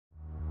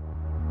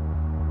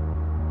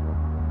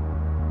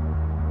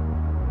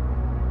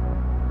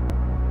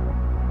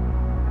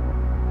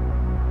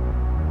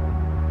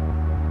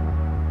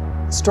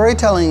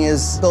Storytelling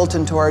is built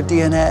into our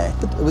DNA.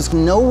 It was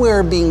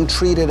nowhere being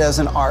treated as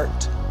an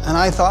art. And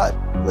I thought,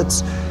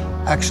 let's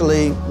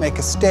actually make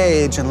a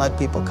stage and let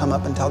people come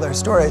up and tell their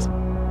stories.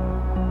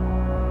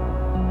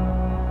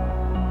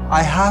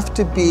 I have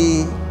to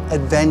be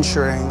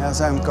adventuring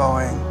as I'm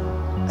going.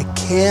 I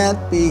can't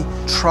be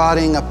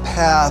trotting a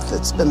path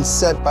that's been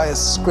set by a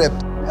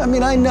script. I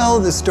mean, I know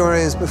the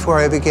stories before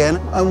I begin.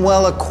 I'm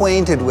well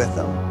acquainted with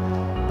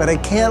them, but I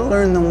can't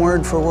learn them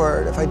word for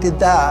word. If I did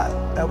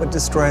that, that would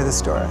destroy the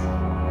story.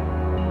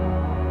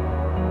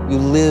 You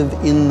live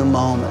in the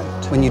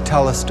moment when you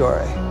tell a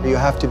story. You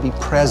have to be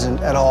present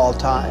at all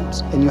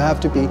times, and you have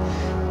to be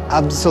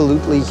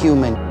absolutely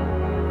human.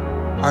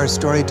 Our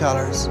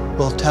storytellers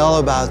will tell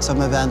about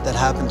some event that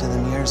happened to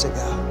them years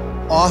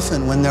ago.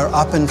 Often when they're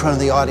up in front of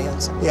the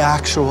audience, the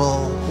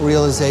actual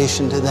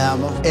realization to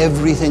them of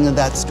everything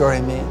that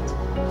story means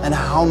and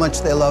how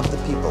much they love the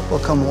people will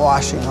come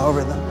washing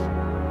over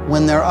them.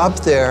 When they're up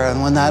there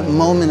and when that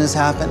moment is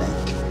happening,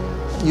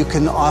 you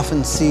can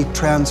often see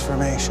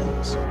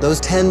transformations. Those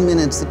 10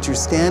 minutes that you're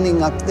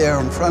standing up there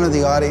in front of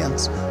the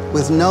audience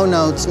with no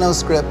notes, no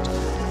script,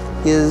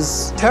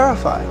 is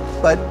terrifying.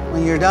 But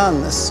when you're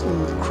done, this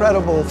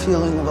incredible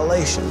feeling of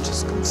elation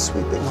just comes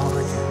sweeping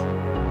over you.